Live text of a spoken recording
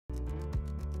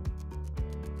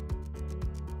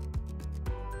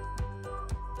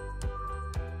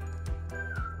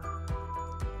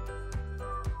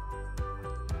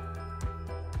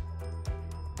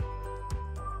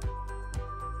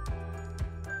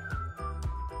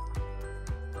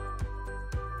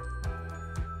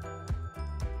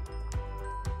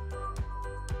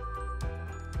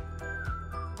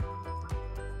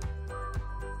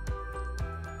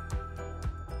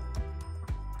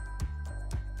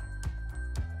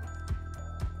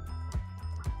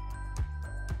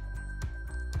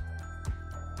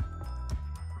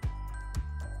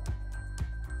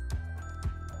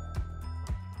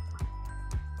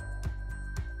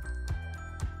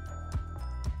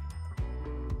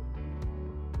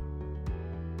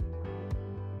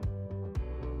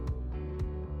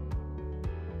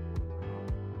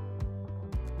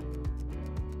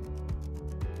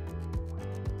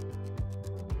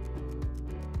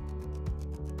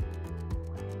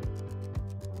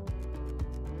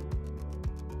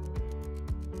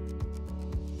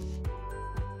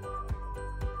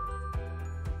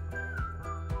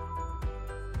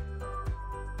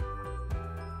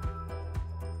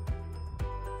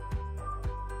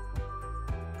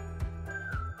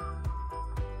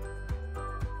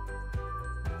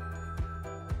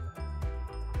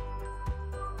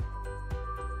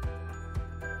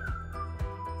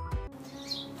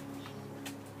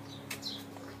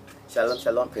Shalom,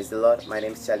 shalom, praise the Lord. My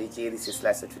name is Charlie J. This is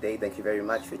Slicer Today. Thank you very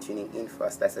much for tuning in for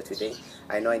Slicer Today.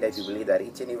 I know that you believe that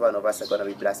each and every one of us are going to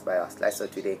be blessed by our Slicer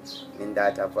Today. In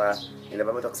that, in the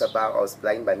Bible talks about I was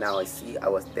blind, but now I see. I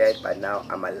was dead, but now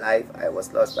I'm alive. I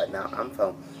was lost, but now I'm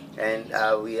found. And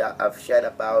I've shared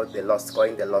about the lost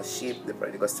coin, the lost sheep, the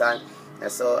prodigal son.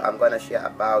 And so I'm going to share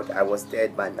about I was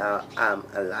dead, but now I'm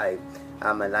alive.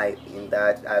 I'm alive. In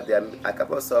that there are a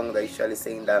couple of songs that usually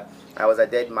saying that I was a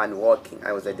dead man walking,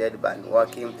 I was a dead man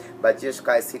walking, but Jesus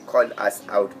Christ, He called us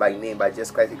out by name. By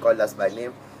Jesus Christ, He called us by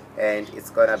name, and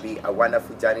it's gonna be a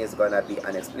wonderful journey. It's gonna be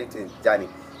an explicit journey,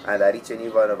 and that each and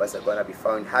every one of us are gonna be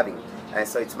found having. And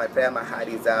so it's my prayer, my heart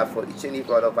is for each and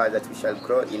every one of us that we shall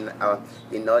grow in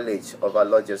knowledge of our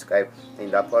Lord Jesus Christ.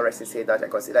 In the Apostle said that I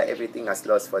consider everything as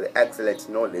lost for the excellent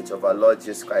knowledge of our Lord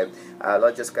Jesus Christ. Our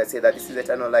Lord Jesus Christ said that this is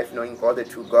eternal life, knowing God the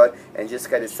true God and Jesus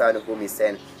Christ the Son whom He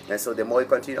sent. And so the more we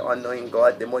continue on knowing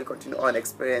God, the more we continue on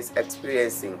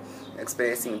experiencing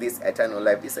this eternal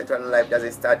life. This eternal life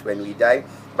doesn't start when we die,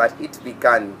 but it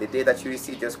began the day that you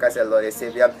receive Jesus Christ as Lord and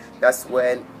Savior. That's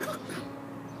when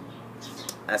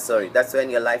that's when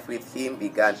your life with Him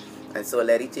began. And so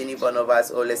let each and every one of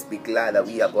us always be glad that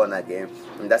we are born again.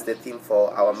 And that's the theme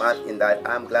for our month, in that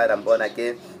I'm glad I'm born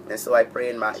again. And so I pray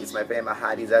it's my prayer, my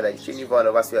heart is that each and every one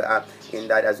of us will in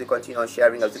that as we continue on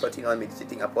sharing, as we continue on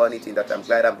meditating upon it, in that I'm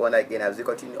glad I'm born again, as we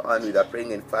continue on with our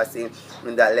praying and fasting,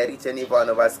 in that let each and every one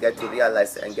of us get to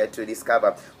realize and get to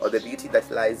discover all the beauty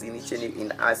that lies in each and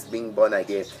in us being born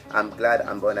again. I'm glad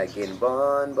I'm born again.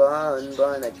 Born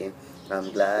again.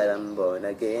 I'm glad I'm born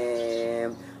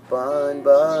again. Born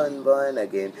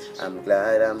again. I'm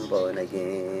glad I'm born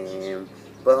again.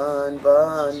 Born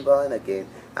again.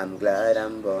 I'm glad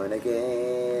I'm born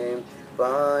again.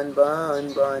 Born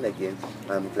again.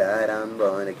 I'm glad I'm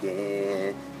born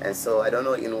again. And so I don't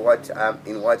know in what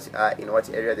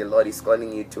area the Lord is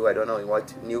calling you to. I don't know in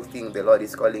what new thing the Lord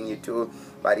is calling you to.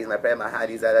 But it's my prayer, my heart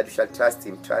is that you shall trust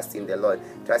Him, trust in the Lord,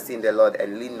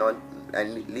 and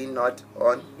lean not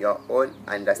on your own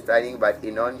understanding, but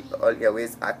in all your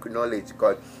ways acknowledge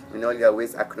God. In all your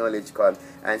ways acknowledge God.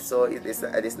 And so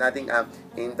there's nothing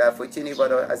in that for each and every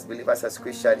one as believers, as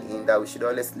Christians, in that we should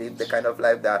always live the kind of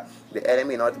life that the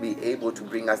enemy not be able to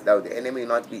bring us down. The enemy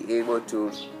not be able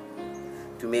to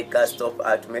make us stop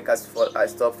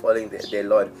stop following the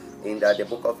Lord. In the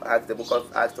book of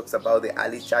Acts talks about the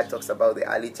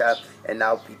early church, and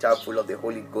now Peter, full of the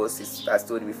Holy Ghost,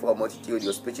 stood before a multitude. He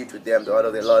was preaching to them the word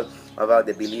of the Lord about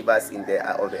the believers in the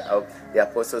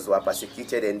apostles who were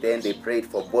persecuted, and then they prayed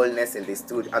for boldness, and they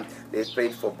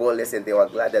prayed for boldness, and they were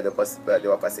glad that they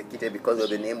were persecuted because of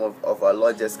the name of our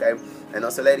Lord Jesus Christ. And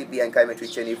also let it be encouragement to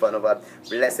each and every one of us.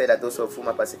 Blessed are those of whom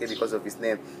are persecuted because of His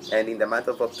name. And in the month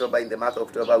of October,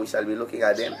 we shall be looking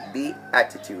at them.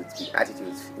 Beatitudes.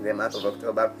 In the month of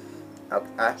November,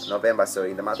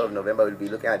 in the month of November, we'll be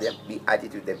looking at them.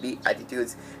 The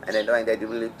Beatitudes, and I know and I do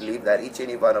believe that each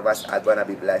and every one of us are gonna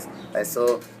be blessed. And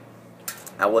so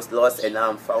I was lost and now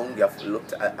I'm found. We have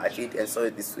looked at it, and so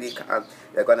this week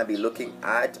we're gonna be looking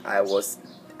at I was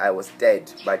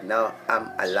dead, but now I'm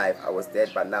alive. I was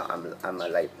dead, but now I'm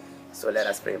alive. So let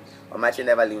us pray. Almighty and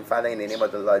ever-living Father, in the name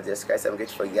of the Lord Jesus Christ, I'm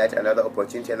grateful for yet another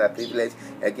opportunity and a privilege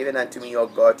given unto me, O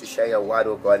God, to share your word,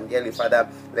 O God. And dearly Father,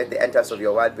 let the entrance of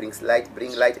your word bring light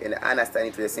and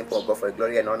understanding to the simple, O God, for the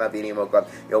glory and honor of the name of God.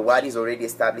 Your word is already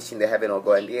established in the heaven, O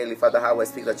God. And dearly Father, how I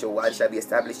speak that your word shall be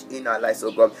established in our lives,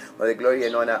 O God, for the glory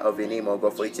and honor of the name of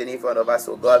God. For each and every one of us,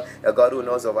 O God, a God who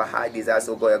knows of our heart desires,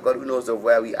 O God, a God who knows of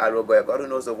where we are, O God, a God who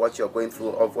knows of what you're going through,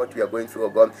 of what we are going through, O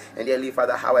God. And dearly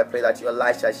Father, how I pray that your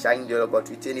light shall shine, dear God,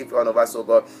 to each and every one of us, O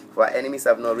God. For our enemies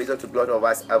have no reason to gloat over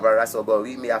us, O God.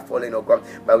 We may have fallen, O God,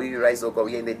 but we rise, O God.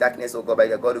 We are in the darkness, O God, but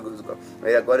your God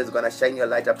is going to shine your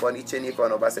light upon each and every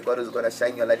one of us. God is going to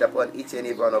shine your light upon each and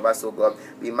every one of us, O God.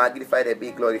 Be magnified and be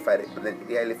glorified.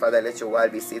 Dearly Father, let your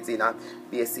word be a seed in our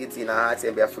hearts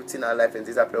and be a fruit in our life. And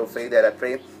this I pray of faith that I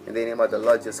pray in the name of the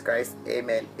Lord Jesus Christ.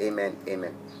 Amen.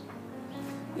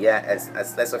 Yeah, as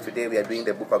lesson of today, we are doing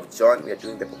the book of John.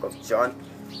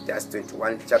 Just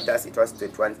 21 chapters. It was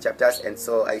 21 chapters, and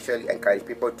so I usually encourage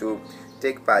people to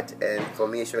take part. And for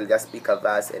me, I usually just speak a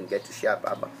verse and get to share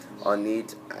on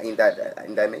it. In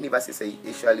that many verses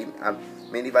usually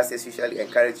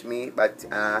encourage me, but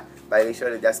I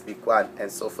usually just speak one. And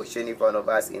so for any one of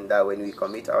us, in that when we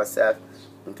commit ourselves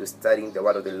into studying the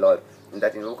word of the Lord. And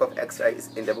that in the book of Ezra,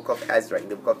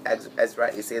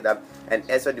 it says that, and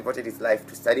Ezra devoted his life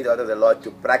to study the word of the Lord,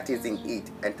 to practicing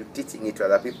it and to teaching it to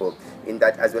other people. In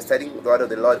that, as we're studying the word of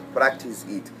the Lord, practice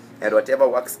it, and whatever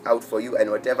works out for you,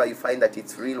 and whatever you find that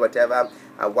it's real, whatever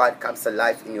word comes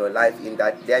alive in your life, in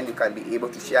that, then you can be able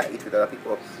to share it with other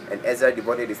people. And Ezra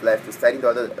devoted his life to studying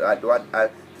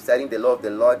studying the law of the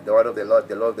Lord, the word of the Lord,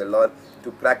 the law of the Lord,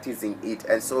 to practicing it.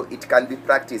 And so it can be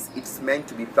practiced. It's meant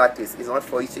to be practiced. It's not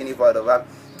for each any word of God.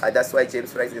 That's why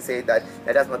James writes and says that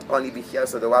let us not only be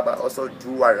hearers of the word, but also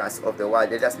doers of the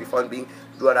word. Let us be found being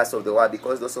doers of the word,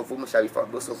 because those of whom shall be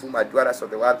found, those of whom are doers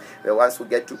of the word, the ones who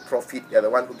get to profit, they are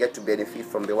the ones who get to benefit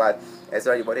from the word.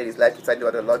 Ezra devoted his life to study the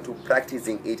word of the Lord, to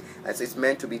practicing it. And so it's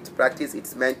meant to be practiced.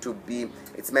 It's meant to be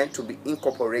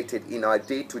incorporated in our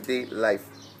day-to-day life.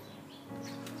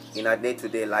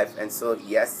 And so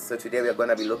yes, so today we are going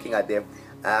to be looking at the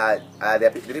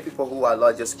people who are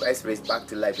Lord Jesus Christ raised back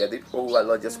to life. There are the people who are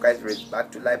Lord Jesus Christ raised back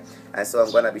to life, and so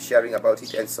I'm going to be sharing about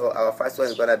it. And so our first one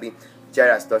is going to be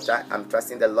Jairus' daughter. I'm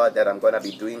trusting the Lord that I'm going to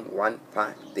be doing one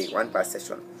per day, one per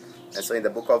session. And so in the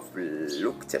book of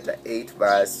Luke chapter 8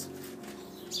 verse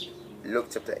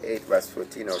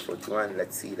 14 or 41,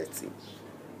 let's see.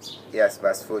 Yes,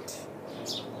 verse 40.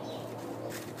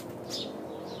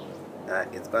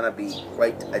 It's gonna be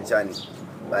quite a journey,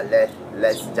 but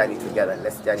let's journey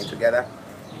together.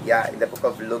 Yeah, in the book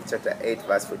of Luke chapter 8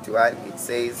 verse 41, it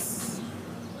says,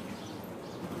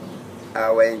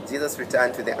 when Jesus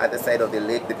returned to the other side of the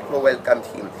lake, the people welcomed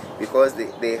him because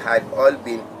they had all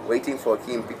been waiting for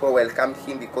him. People welcomed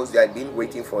him because they had been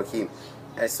waiting for him.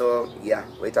 And so, yeah,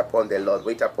 wait upon the Lord,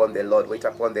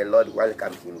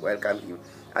 welcome him.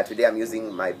 Today I'm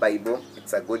using my Bible.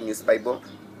 It's a Good News Bible.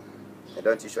 I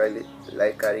don't usually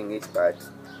like carrying it, but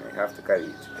I have to carry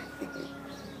it.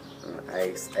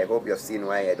 I hope you have seen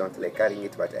why I don't like carrying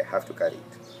it, but I have to carry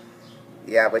it.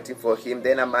 Yeah, waiting for him.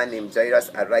 Then a man named Jairus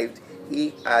arrived.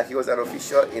 He was an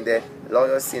official in the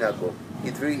royal synagogue.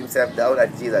 He threw himself down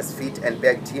at Jesus' feet and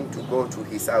begged him to go to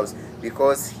his house,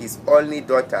 because his only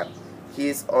daughter,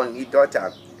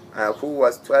 who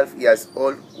was 12 years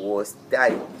old, was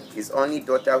dying. His only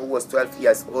daughter, who was 12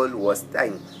 years old, was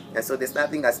dying. And so there's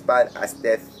nothing as bad as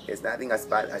death. There's nothing as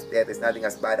bad as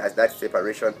that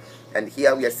separation. And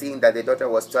here we are seeing that the daughter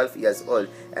was 12 years old.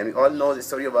 And we all know the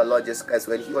story of our Lord Jesus Christ.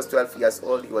 When he was 12 years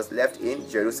old, he was left in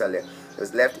Jerusalem. He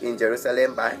was left in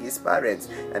Jerusalem by his parents.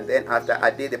 And then after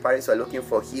a day, the parents were looking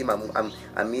for him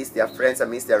amidst their friends,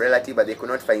 amidst their relatives, but they could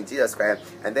not find Jesus Christ.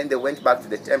 And then they went back to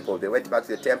the temple.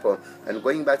 And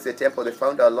going back to the temple, they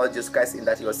found our Lord Jesus Christ in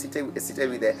that he was seated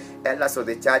with the elders of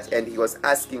the church, and he was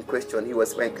asking questions. He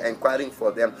was inquiring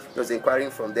from them. That's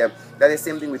the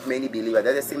same thing with many believers.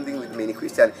 That's the same thing with many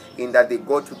Christians, in that they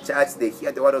go to church, they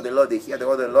hear the word of the Lord, they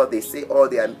say all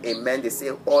their amen, they say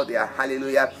all their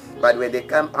hallelujah, but when they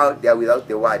come out, they are without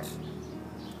the word.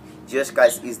 Jesus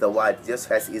Christ is the word.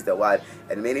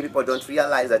 And many people don't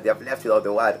realize that they have left without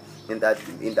the word. In that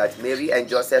Mary and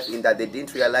Joseph, in that they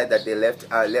didn't realize that they left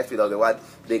without the word.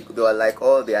 They were like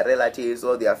all their relatives,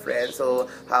 all their friends. Oh,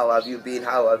 how have you been?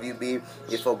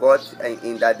 They forgot,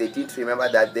 in that they didn't remember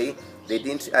that they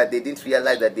didn't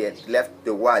realize that they had left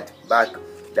the word back.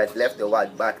 They left the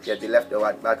word back.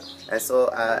 And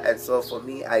so for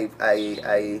me, I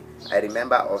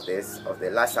remember of the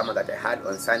last sermon that I had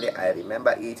on Sunday. I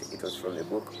remember it. It was from the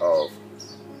book of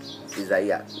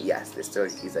Isaiah. Yes, the story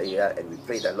of Isaiah, and we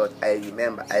prayed a lot. I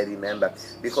remember,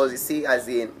 because you see, as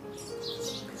in,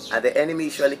 and the enemy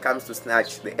surely comes to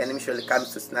snatch. For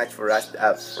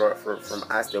us, from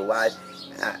us the word,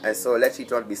 and so let it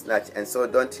not be snatched. And so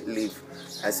don't leave.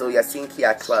 And so you are seeing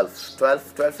here 12.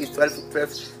 12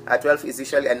 is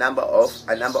usually a number of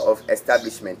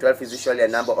establishment. 12 is usually a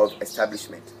number of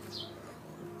establishment.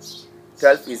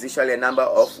 12 is usually a number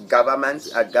of governance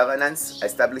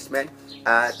establishment.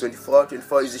 24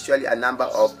 is usually a number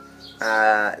of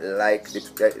like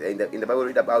in the Bible,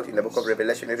 read about, in the book of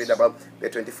Revelation, we read about the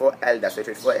 24 elders.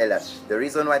 The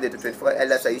reason why the 24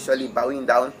 elders are usually bowing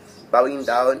down before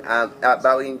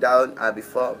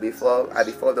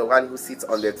the one who sits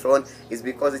on the throne is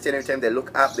because each and every time they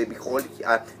look up, they behold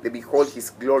his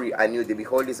glory anew.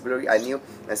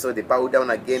 And so they bow down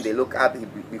again. They look up, they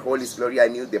behold his glory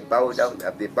anew. They bow down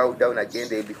again.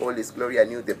 They behold his glory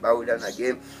anew. They bow down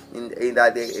again. In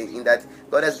that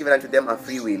God has given unto them a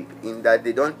free will. In that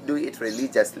they don't do it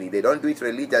religiously.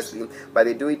 But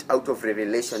they do it out of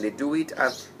revelation. They do it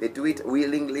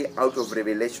willingly out of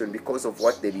revelation, because of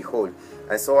what they behold.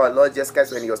 And so our Lord Jesus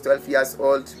Christ, when he was 12 years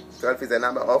old, 12 is the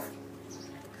number of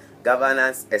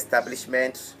governance,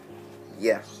 establishment.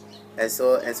 Yeah. And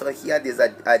so here there's a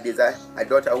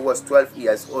daughter who was 12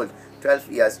 years old,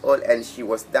 and she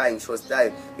was dying.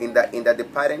 In that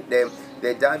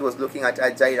the dad was looking at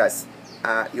her, Jairus.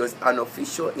 He was an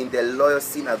official in the loyal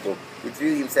synagogue. He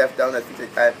threw himself down at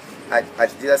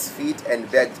Jesus' feet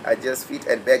and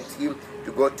begged him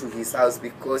to go to his house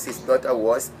because his daughter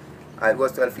was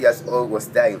 12 years old, was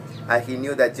dying. And he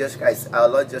knew that Jesus Christ, our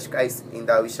Lord Jesus Christ, in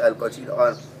that we shall continue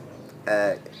on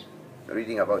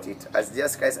reading about it. As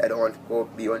Jesus Christ, I don't want to go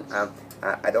beyond,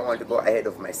 I don't want to go ahead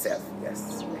of myself.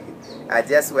 Yes. I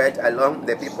just went along.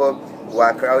 The people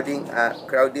were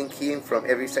crowding him from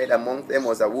every side. Among them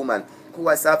was a woman who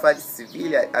has suffered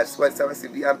severe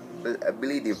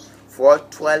bleeding for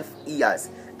 12 years.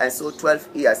 And so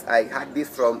 12 years, I heard this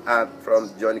from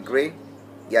John Gray.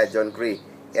 Yeah, John Gray.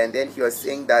 And then he was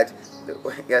saying that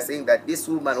this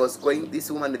woman with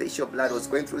the issue of blood was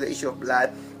going through the issue of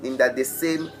blood in that the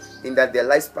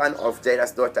lifespan of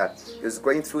Jairus' daughter. He was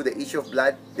going through the issue of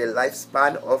blood, the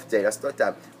lifespan of Jairus'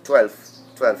 daughter, 12.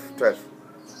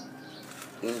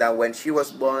 In that when she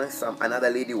was born, another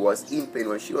lady was in pain.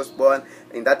 When she was born,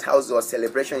 in that house there was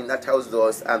celebration. In that house there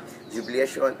was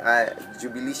jubilation.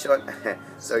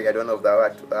 Sorry, I don't know the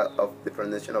word, of the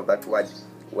pronunciation of that word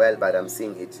well, but I'm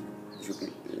saying it.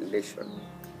 Jubilation,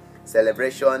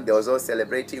 celebration. There was all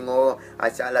celebrating. Oh,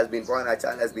 a child has been born.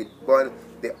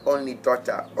 The only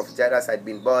daughter of Jairus had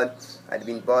been born. I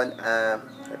don't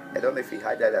know if he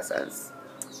had other sons,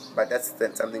 but that's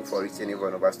something for each and every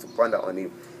one of us to ponder on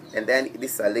him. And then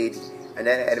this is a lady. And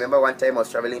then I remember one time I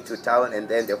was traveling to town, and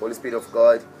then the Holy Spirit of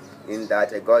God,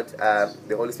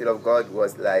 the Holy Spirit of God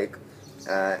was like,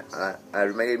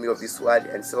 reminded me of this word,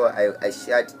 and so I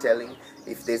shared, telling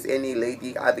if there's any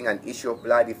lady having an issue of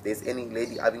blood,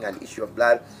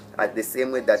 at the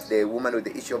same way that the woman with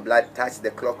the issue of blood touched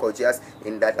the cloak of Jesus,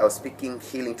 in that I was speaking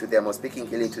healing to them,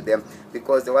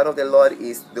 because the word of the Lord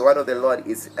is relevant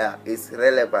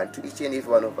to each and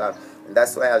every one of us. And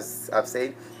that's why I've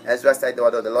said, as you study the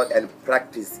word of the Lord and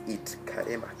practice it.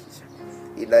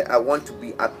 I want to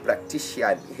be a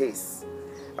practitioner. Yes.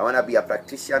 I want to be a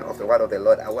practitioner of the word of the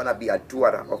Lord. I want to be a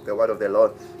doer of the word of the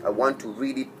Lord. I want to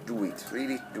really do it,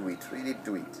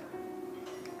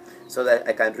 so that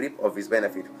I can reap of his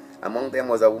benefit. Among them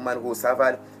was a woman who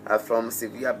suffered from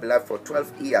severe blood for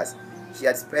 12 years. She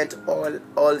had spent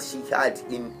all she had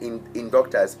in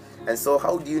doctors. And so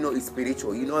how do you know it's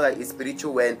spiritual? You know that it's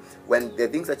spiritual when the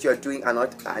things that you are doing are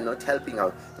not helping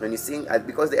out. When you sing,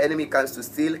 because the enemy comes to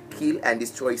steal, kill, and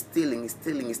destroy. Stealing.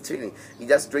 He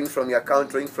just drawing from your account,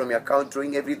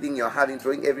 drawing everything you're having,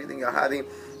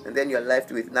 and then you're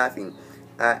left with nothing.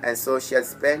 And so she had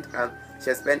spent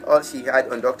all she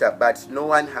had on doctor, but no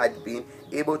one had been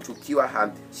able to cure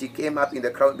her. She came up in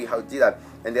the crowd behind Jesus.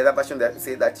 And the other version that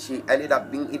said that she ended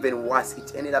up being even worse.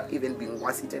 It ended up even being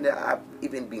worse.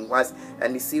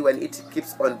 And you see, when it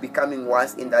keeps on becoming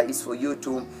worse, in that is for you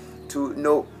to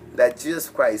know that Jesus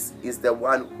Christ is the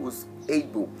one who's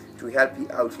able to help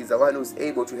you out. He's the one who's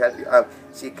able to help you out.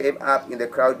 She came up in the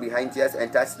crowd behind Jesus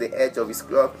and touched the edge of his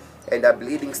cloak, and her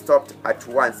bleeding stopped at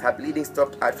once.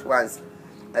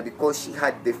 Because she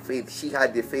had the faith.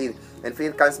 And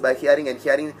faith comes by hearing, and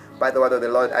hearing by the word of the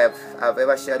Lord. I've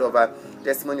ever shared of a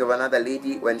testimony of another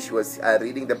lady. When she was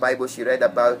reading the Bible, she read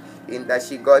about in that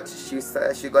she got to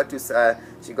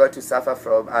suffer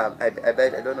from I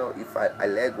don't know if a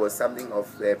leg was something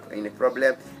of in a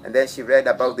problem. And then she read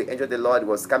about the angel of the Lord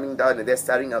was coming down and they're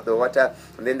stirring up the water,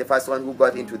 and then the first one who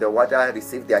got into the water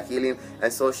received their healing.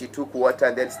 And so she took water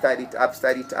and then stirred it up,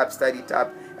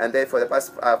 and then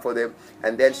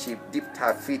and then she dipped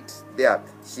her feet there.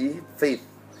 Faith.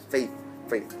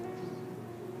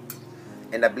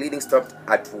 And the bleeding stopped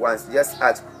at once. Just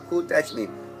asked, who touched me?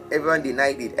 Everyone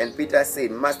denied it, and Peter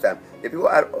said, Master, the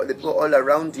people all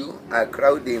around you are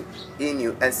crowding in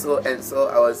you. And so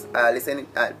I was listening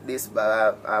at this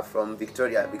from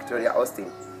Victoria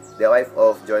Austin, the wife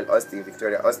of Joel Austin,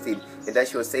 Victoria Austin, and then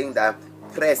she was saying that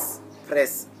press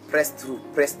through.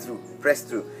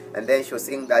 And then she was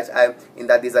saying that in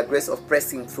that there's a grace of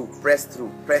pressing through, press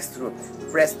through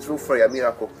for your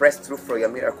miracle, press through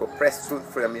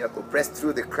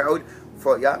the crowd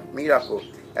for your miracle.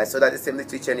 And so that's the same thing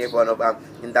to each and every one of them.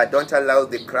 In that, don't allow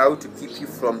the crowd to keep you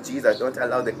from Jesus. And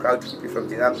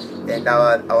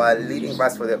our leading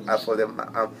verse for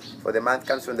the month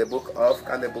comes from the book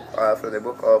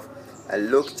of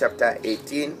Luke chapter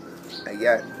 18.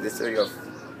 The story of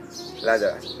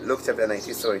Lazarus. Luke chapter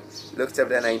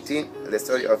 19, the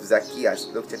story of Zacchaeus.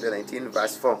 Luke chapter 19,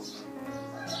 verse 4.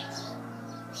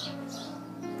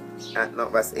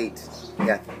 Verse 8.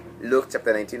 Luke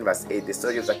chapter 19, verse 8. The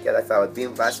story of Zacchaeus. That's our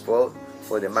theme verse for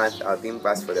the month.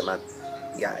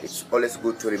 yeah, it's always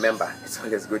good to remember. It's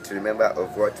always good to remember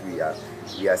of what we are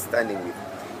standing with.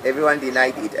 Everyone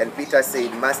denied it, and Peter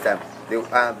said, Master,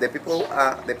 the people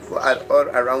are all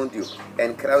around you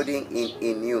and crowding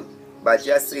in you. But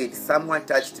just said, someone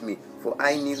touched me, for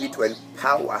I knew it when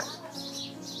power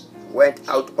went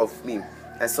out of me.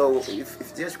 And so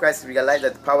if Jesus Christ realized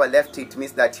that power left, it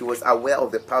means that he was aware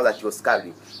of the power that he was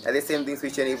carrying. And the same thing with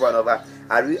each and every one of us.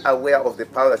 Are we aware of the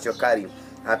power that you're carrying?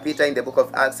 Peter in the book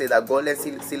of Acts says that gold and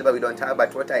silver we don't have,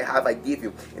 but what I have I give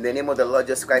you. In the name of the Lord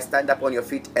Jesus Christ, stand up on your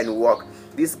feet and walk.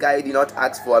 This guy did not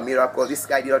ask for a miracle. This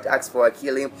guy did not ask for a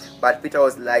healing. But Peter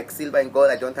was like, silver and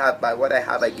gold I don't have, but what I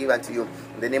have I give unto you.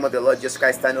 In the name of the Lord Jesus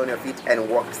Christ, stand on your feet and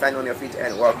walk. Stand on your feet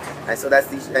and walk. And so that's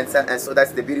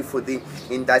the beautiful thing.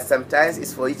 In that sometimes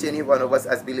it's for each and every one of us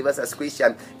as believers, as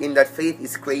Christians, in that faith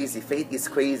is crazy. Faith is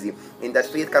crazy. In that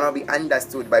faith cannot be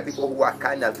understood by people who are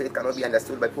carnal. Faith cannot be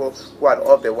understood by people who are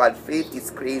of the world. Faith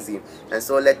is crazy. And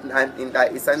so in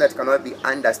that it's something that cannot be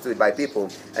understood by people.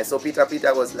 And so Peter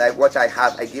was like, what I have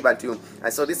I give unto you.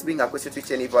 And so this being a question to each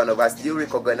and every one of us, do you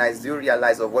recognize, do you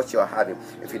realize of what you're having?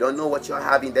 If you don't know what you're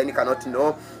having, then you cannot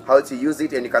know how to use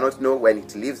it, and you cannot know when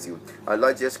it leaves you. Our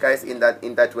Lord Jesus Christ, in that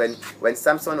when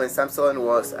Samson was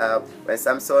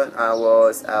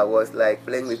like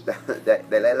playing with the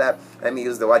Delilah, let me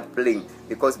use the word playing,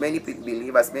 because many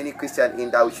believers, many Christians,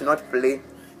 in that we should not play.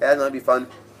 Let us not be found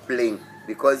playing,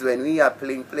 because when we are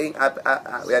playing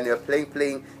when you're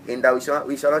playing in that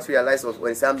we shall not realize of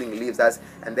when something leaves us.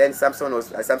 And then Samson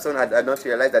had not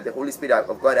realized that the Holy Spirit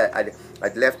of God had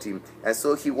left him, and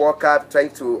so he woke up trying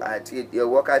to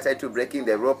breaking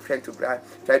the rope, trying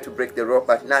to break the rope,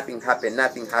 but nothing happened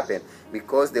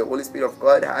because the Holy Spirit of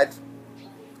God had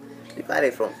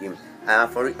departed from him.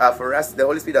 For us, the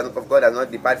Holy Spirit of God has not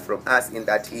departed from us, in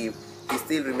that he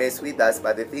still remains with us.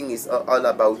 But the thing is all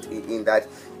about in that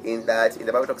the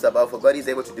Bible talks about, for God is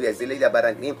able to do exceedingly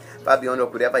abundantly, far beyond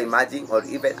what we could ever imagine or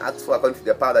even ask for, according to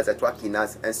the power that's at work in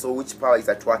us. And so which power is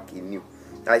at work in you?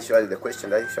 That's actually the question,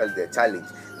 that's actually the challenge.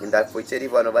 In that for each and every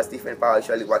one of us, different power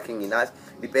actually working in us,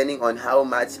 depending on how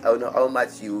much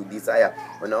you desire,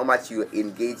 on how much you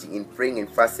engage in praying and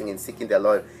fasting and seeking the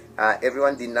Lord.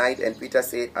 Everyone denied, and Peter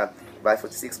said, verse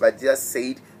 46, but Jesus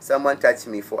said, someone touched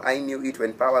me, for I knew it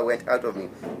when power went out of me.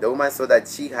 The woman saw that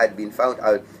she had been found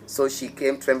out, so she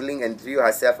came trembling and threw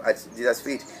herself at Jesus'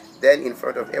 feet. Then in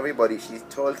front of everybody she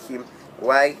told him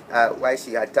why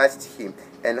she had touched him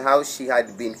and how she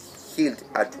had been healed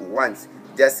at once.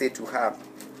 Just said to her,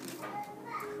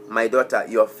 my daughter,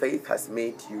 your faith has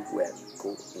made you well.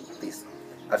 Go in peace.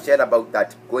 I've shared about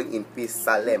that. Going in peace.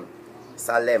 Salem.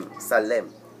 Shalom,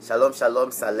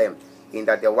 shalom, Salem. In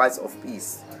that the words of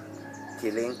peace.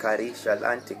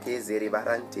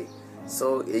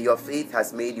 So your faith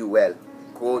has made you well.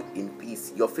 Go in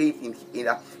peace. Your faith in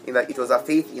that it was a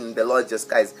faith in the Lord Jesus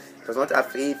Christ. It was not a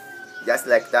faith just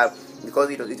like that, because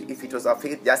if it was a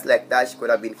faith just like that, she could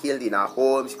have been healed in her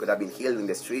home, she could have been healed in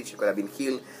the street, she could have been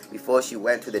healed before she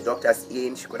went to the doctor's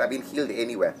inn, she could have been healed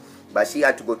anywhere. But she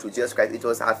had to go to Jesus Christ. It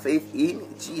was her faith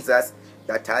in Jesus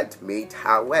that had made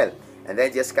her well. And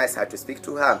then Jesus Christ had to speak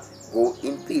to her, go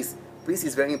in peace. Peace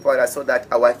is very important, so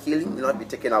that our healing will not be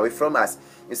taken away from us.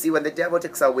 You see, when the devil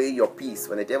takes away your peace,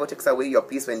 when the devil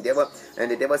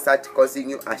starts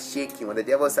causing you a shaking, when the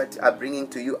devil starts bringing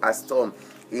to you a storm,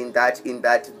 in that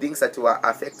things that were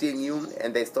affecting you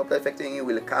and they stop affecting you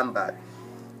will come back.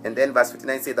 And then verse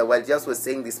 59 says that while Jesus was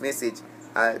saying this message,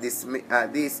 a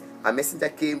messenger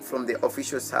came from the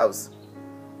official's house.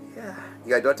 Yeah,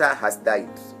 your daughter has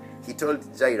died. He told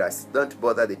Jairus, don't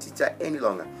bother the teacher any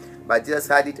longer. But Jesus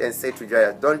heard it and said to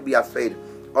Jairus, don't be afraid,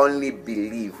 only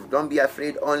believe. Don't be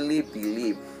afraid, only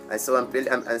believe. And so this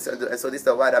is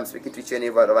the word I'm speaking to each and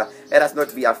every one of us. Let us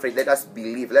not be afraid. Let us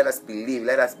believe. Let us believe.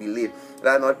 Let us believe.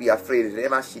 Let us not be afraid.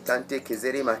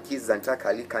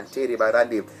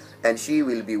 And she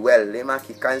will be well. The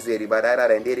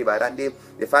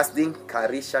first thing,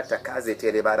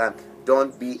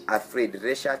 don't be afraid.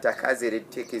 The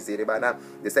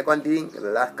second thing,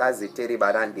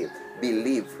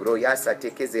 believe.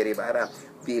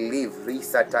 Believe,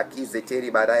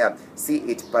 see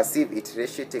it, perceive it, and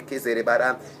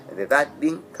that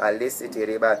thing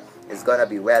is gonna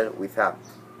be well with her.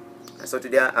 And so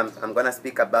today I'm gonna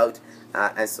speak about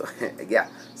so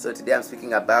today I'm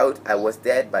speaking about I was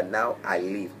dead but now I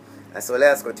live. And so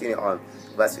let us continue on.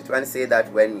 Verse 51 says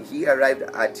that when he arrived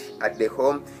at the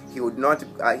home, he would not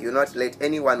let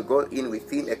anyone go in with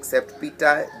him except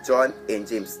Peter, John, and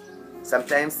James.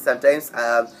 Sometimes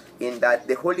in that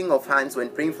the holding of hands when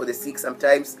praying for the sick,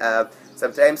 sometimes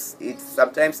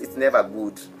it's never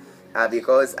good,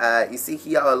 because you see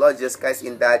here our Lord Jesus Christ,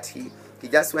 in that He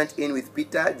just went in with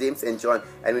Peter, James, and John,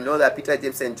 and we know that Peter,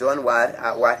 James, and John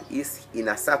were is in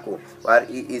a circle.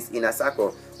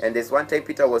 And there's one time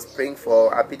Peter was praying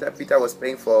for Peter was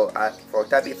praying for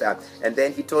Tabitha, and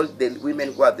then he told the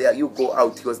women who are there, "You go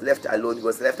out." He was left alone.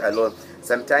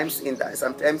 Sometimes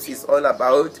it's all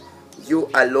about you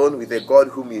alone with the God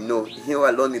whom you know, you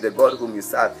alone with the God whom you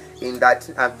serve. In that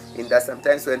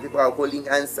sometimes when people are holding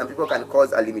hands, some people can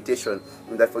cause a limitation.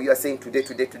 In that for you are saying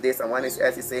today, someone else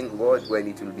is saying, God, when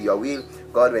it will be your will,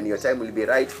 God, when your time will be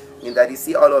right. In that you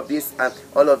see all of this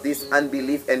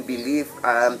unbelief and belief,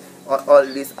 all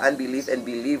this unbelief and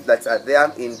belief that are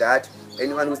there. In that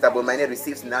anyone who is double-minded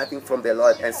receives nothing from the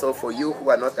Lord. And so for you who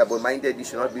are not double-minded, you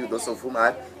should not be those of whom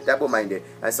are double-minded.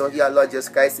 And so here Lord Jesus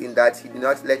Christ, in that he did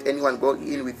not let anyone go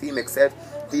in with him except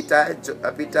Peter,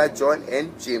 John,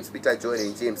 and James.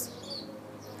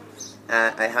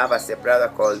 I have a brother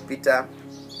called Peter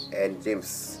and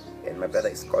James, and my brother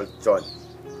is called John.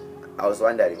 I was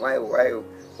wondering why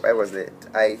was the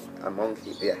I among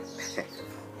him? Yeah.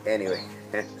 Anyway.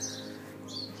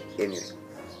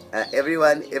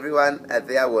 Everyone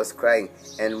there was crying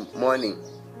and mourning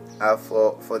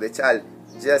for the child.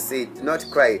 Just said, do not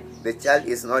cry. The child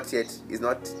is not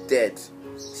dead.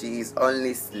 She is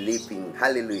only sleeping.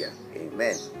 Hallelujah.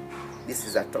 Amen. This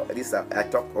is a talk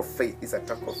of faith. This is a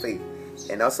talk of faith.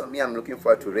 And also me, I'm looking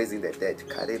forward to raising the dead.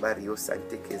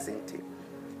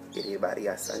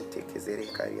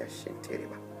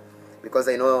 Because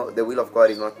I know the will of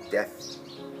God is not death.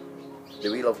 The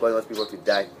will of God wants people to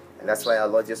die. And that's why our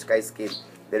Lord Jesus Christ came.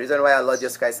 The reason why our Lord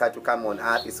Jesus Christ had to come on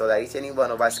earth is so that each and every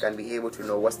one of us can be able to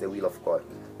know what's the will of God.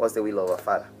 What's the will of our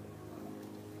Father.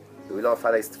 The will of our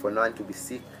Father is for none to be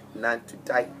sick, none to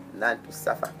die, none to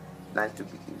suffer, none to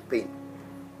be in pain.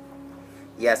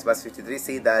 Yes, verse 53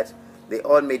 says that they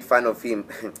all made fun of him.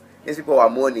 These people were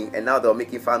mourning, and now they were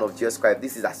making fun of Jesus Christ.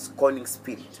 This is a scorning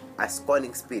spirit. A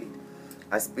scorning spirit.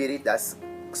 A spirit that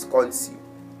scorns you.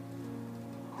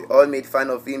 They all made fun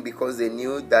of him because they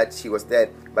knew that she was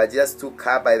dead. But Jesus took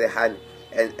her by the hand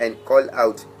and called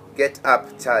out, "Get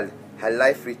up, child." Her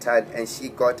life returned, and she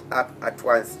got up at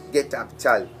once. Get up,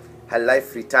 child. Her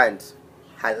life returned.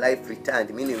 Her life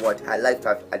returned, meaning what? Her life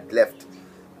had left.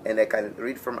 And I can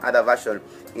read from other version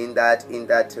in that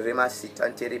Rema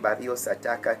Sitanteri Bario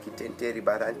Sataka Kitenteri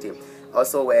Barante.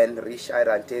 Also when Risha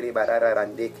Ranteri Barara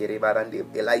Rande Kerebarande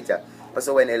Elijah.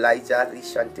 Also when Elijah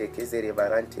Rishante Kezere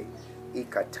Barante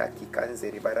Ikataki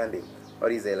Kanzeri Barande. Or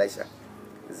is Elisha?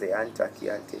 Zeanta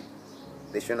Kiante.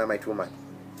 The Shunammite woman.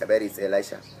 I bet it's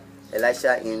Elisha.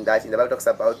 Elisha in the Bible talks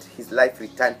about his life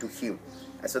returned to him.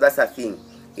 And so that's a thing.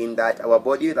 In that our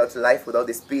body without life, without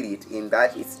the spirit, in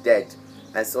that it's dead.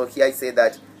 And so here I say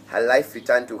that her life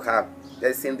returned to her.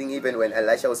 That's the same thing even when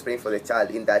Elisha was praying for the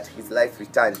child, in that his life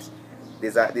returned.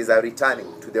 There's a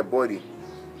returning to the body.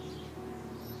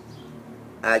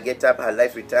 Get up, her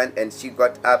life returned, and she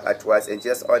got up at once and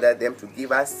just ordered them to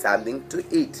give her something to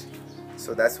eat.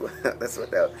 So that's what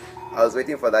I was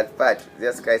waiting for that part.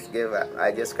 Jesus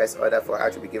Christ ordered for her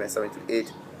to be given something to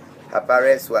eat. Her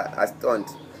parents were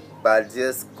astounded, but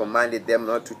just commanded them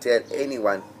not to tell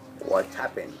anyone what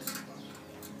happened.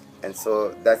 And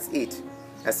so that's it.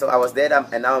 And so I was dead and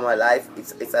now I'm alive.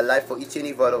 It's a life for each and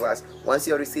every one of us. Once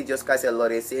you receive Jesus Christ as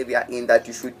Lord and Savior, in that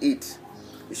you should eat.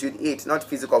 You should eat, not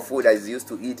physical food as you used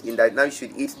to eat. In that now you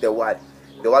should eat the word.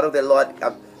 The word of the Lord.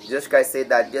 Jesus Christ said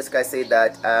that.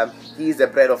 He is the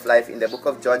bread of life. In the book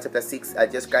of John chapter 6,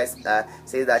 Jesus Christ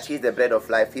says that He is the bread of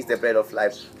life. He's the bread of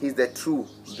life. He's the true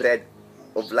bread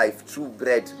of life, true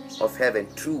bread of heaven,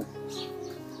 true,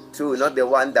 not the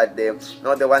one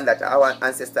that our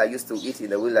ancestors used to eat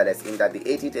in the wilderness, in that they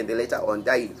ate it and they later on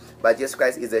died. But Jesus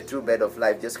Christ is the true bread of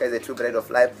life. Jesus Christ is the true bread of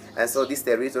life. And so this is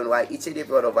the reason why each and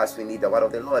every one of us, we need the word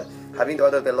of the Lord. Having the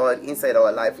word of the Lord inside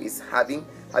our life is having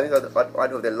the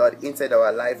word of the Lord inside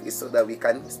our life is so that we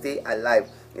can stay alive.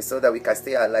 It's so that we can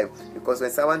stay alive. Because when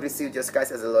someone receives Jesus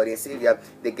Christ as the Lord and Savior,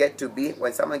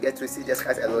 when someone gets to receive Jesus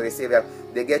Christ as the Lord and Savior,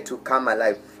 they get to come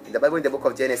alive. In the Bible, in the book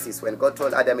of Genesis, when God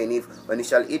told Adam and Eve, when you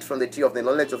shall eat from the tree of the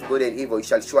knowledge of good and evil, you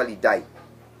shall surely die.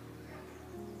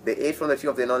 They ate from the tree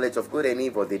of the knowledge of good and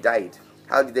evil, they died.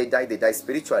 How did they die? They died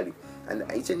spiritually. And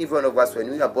each and every one of us, when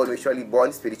we are born, we're surely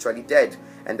born spiritually dead.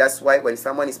 And that's why when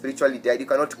someone is spiritually dead, you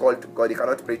cannot call to God, you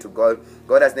cannot pray to God.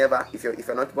 God has never, if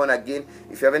you're not born again,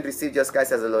 if you haven't received Jesus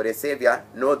Christ as the Lord and Savior,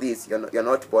 know this, you're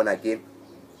not born again.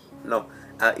 No.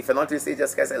 If you're not received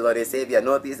Jesus Christ as the Lord and Savior,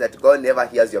 know this, that God never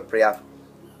hears your prayer.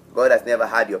 God has never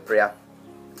heard your prayer.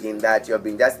 In that you've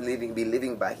been just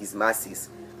living by His mercies.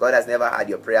 God has never heard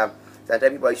your prayer.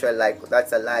 Sometimes people are sure like,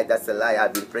 that's a lie,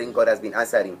 I've been praying, God has been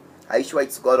answering. Are you sure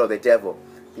it's God or the devil?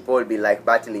 people will be like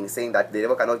battling, saying that the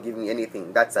devil cannot give me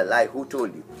anything. That's a lie. Who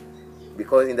told you?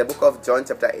 Because in the book of John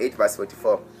chapter 8 verse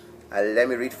 44, let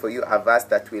me read for you a verse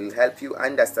that will help you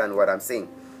understand what I'm saying.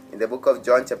 In the book of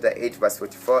John chapter 8 verse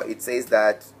 44, it says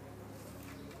that,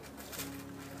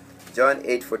 John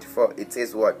 8:44, it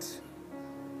says what?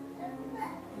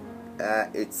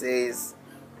 It says,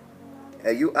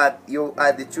 you are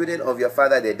the children of your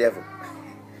father the devil,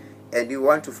 and you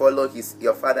want to follow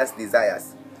your father's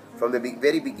desires. From the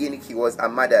very beginning he was a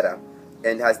murderer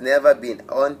and has never been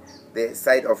on the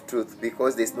side of truth,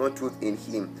 because there's no truth in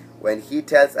him. When he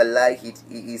tells a lie, he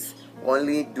is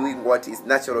only doing what is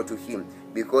natural to him,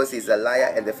 because he's a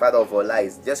liar and the father of all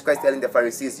lies. Jesus Christ telling the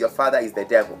Pharisees, your father is the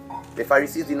devil. The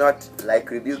Pharisees did not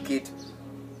like rebuke it.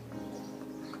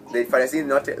 The Pharisees did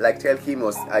not like tell him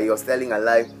you're telling a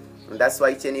lie. And that's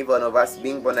why each and every one of us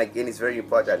being born again is very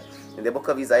important. In the book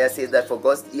of Isaiah says that for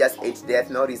God's ears ain't death,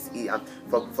 nor is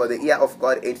for the ear of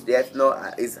God ain't death,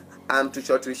 nor is arm too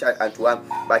short to reach unto arm,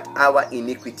 but our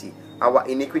iniquity. Our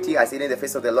iniquity has hidden the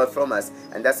face of the Lord from us,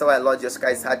 and that's why our Lord Jesus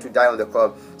Christ had to die on the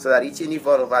cross, so that each and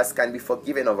every one of us can be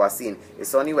forgiven of our sin.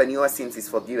 It's only when your sins is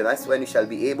forgiven, that's when you shall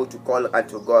be able to call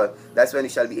unto God. That's when you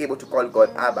shall be able to call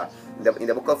God Abba. In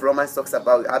the book of Romans talks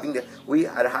about we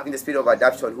are having the spirit of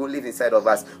adoption who lives inside of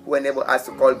us, who enable us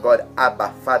to call God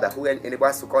Abba Father, who enable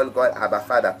us to call God Abba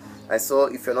Father. And so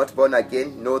if you're not born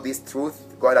again, know this truth.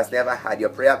 God has never heard your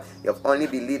prayer. You have only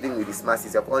been living with his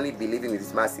mercies. You have only been living with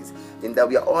his mercies. In that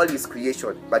we are all his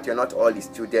creation, but you're not all his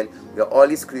children. We are all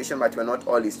his creation, but we're not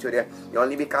all his children. You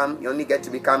only get to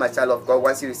become a child of God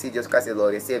once you receive Jesus Christ as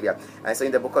Lord and Savior. And so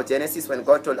in the book of Genesis, when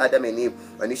God told Adam and Eve,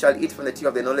 when you shall eat from the tree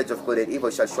of the knowledge of good and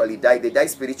evil, shall surely die. They die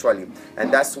spiritually.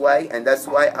 And that's why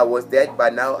I was dead,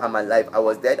 but now I'm alive. I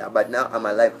was dead, but now I'm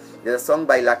alive. There's a song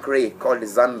by Lecrae called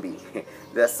Zombie.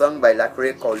 The song by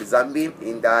Lecrae called Zombie.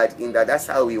 In that that's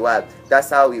how we were. That's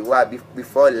how we were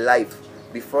before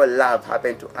love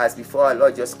happened to us, before our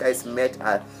Lord Jesus Christ met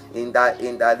us. In that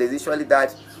there's usually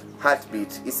that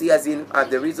heartbeat. You see, as in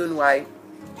the reason why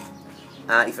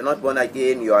if you're not born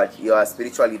again, you are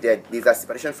spiritually dead. There's a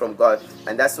separation from God,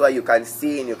 and that's why you can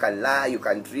sin, you can lie, you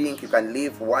can drink, you can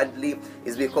live worldly.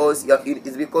 It's because you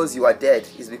are dead.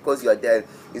 It's because you are dead.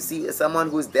 You see, someone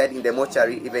who's dead in the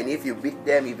mortuary, even if you beat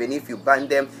them, even if you burn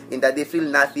them, in that they feel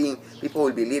nothing. People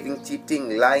will be living,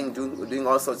 cheating, lying, doing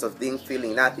all sorts of things,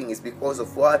 feeling nothing. It's because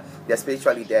of what? They're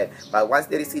spiritually dead. But once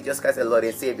they receive Jesus Christ as Lord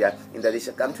and Savior, in that they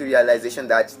shall come to realization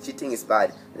that cheating is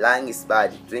bad, lying is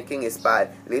bad, drinking is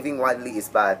bad, living worldly is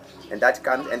bad. And that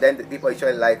comes, and then the people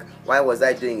actually like, why was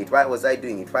I doing it? Why was I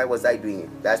doing it? Why was I doing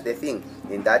it? That's the thing.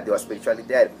 In that they were spiritually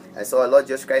dead. And so our Lord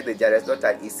Jesus Christ, the Jairus'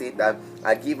 daughter, he said that,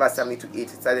 give us something to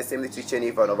eat. It's the same thing to each and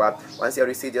every one of us. Once you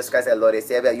receive Jesus Christ as Lord and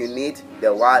Savior, you need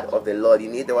the word of the Lord. You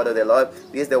need the word of the Lord.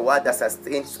 This is the word that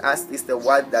sustains us. This is the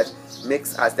word that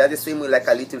makes us. That's the same way like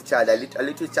a little child. A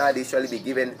little child usually be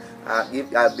given,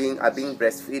 being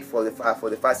breastfeed for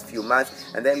the first few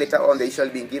months, and then later on they usually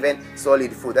be given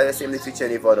solid food. That's the same thing to each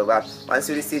and every one of us. Once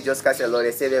you receive Jesus Christ as Lord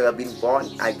and Savior, you have been born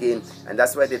again. And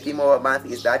that's why the theme of our month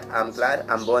is that I'm glad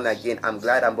I'm born again. I'm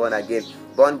glad I'm born again.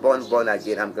 Born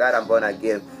again. I'm glad I'm born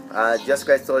again. Jesus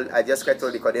Christ told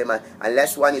Nicodemus,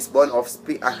 unless one is born of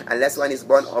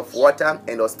water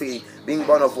and of spirit. Being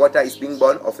born of water is being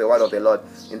born of the word of the Lord.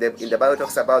 In the Bible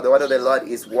talks about the word of the Lord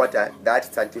is water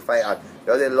that sanctifies us.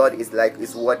 The word of the Lord is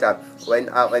water. When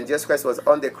Jesus Christ was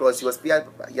on the cross, he was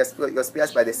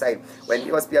pierced by the side. When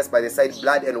he was pierced by the side,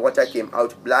 blood and water came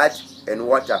out. Blood and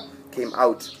water came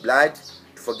out. Blood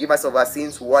to forgive us of our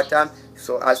sins, water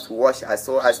so as to wash us,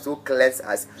 so as to cleanse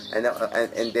us, and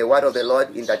the word of the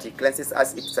Lord, in that it cleanses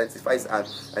us, it sanctifies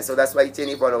us. And so that's why each and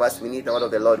every one of us, we need the word of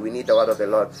the Lord. We need the word of the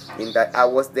Lord. In that I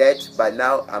was dead, but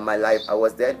now I'm alive. I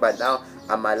was dead, but now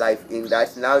I'm alive. In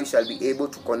that now you shall be able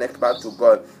to connect back to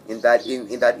God. In that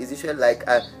is usually like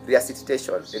a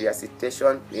resuscitation.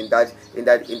 In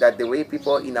that the way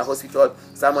people in a hospital,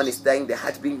 someone is dying, the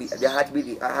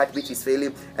heartbeat is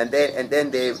failing, and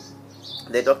then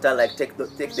the doctor like take the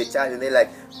child, and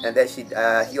then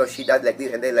he or she does like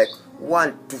this, and they like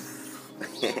 1, 2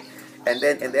 and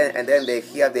then they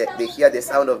hear the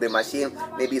sound of the machine.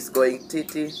 Maybe it's going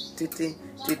titty,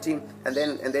 and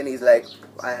then he's like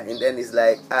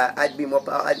add me more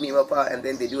power, and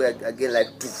then they do it again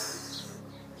like 2.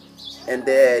 And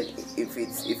then if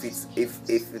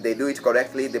they do it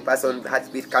correctly, the person's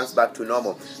heartbeat comes back to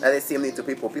normal. That's the same thing to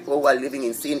people who are living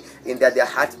in sin, in that their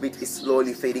heartbeat is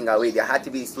slowly fading away.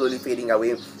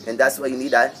 And that's why you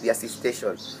need a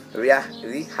resuscitation.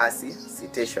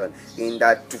 In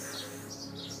that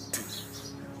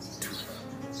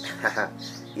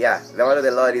yeah, the word of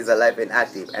the Lord is alive and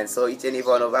active. And so each and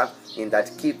every one of us, in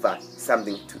that keeper,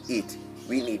 something to eat.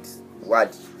 We need the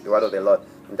word of the Lord.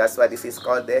 And that's why this is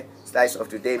called the Slice of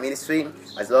Today ministry.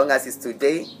 As long as it's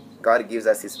today, God gives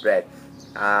us his bread.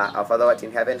 Our Father who art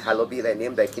in heaven, hallowed be thy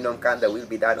name. Thy kingdom come, thy will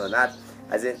be done on earth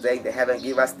as it is in the heaven.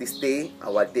 Give us this day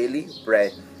our daily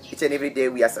bread. Each and every day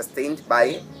we are sustained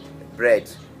by bread.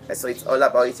 And so it's all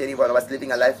about each and every one of us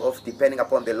living a life of depending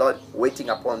upon the Lord, waiting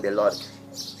upon the Lord.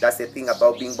 That's the thing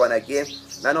about being born again.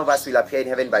 None of us will appear in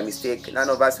heaven by mistake. None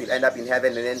of us will end up in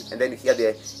heaven and then you hear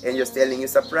the angels telling you,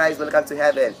 surprise, welcome to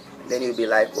heaven. And then you'll be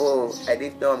like, oh, I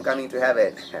didn't know I'm coming to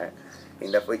heaven.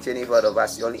 In the for each and every one of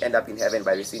us, you only end up in heaven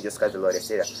by receiving Jesus Christ the Lord and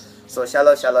Savior. So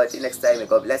shalom, shalom. Until next time, may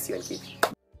God bless you and keep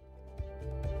you.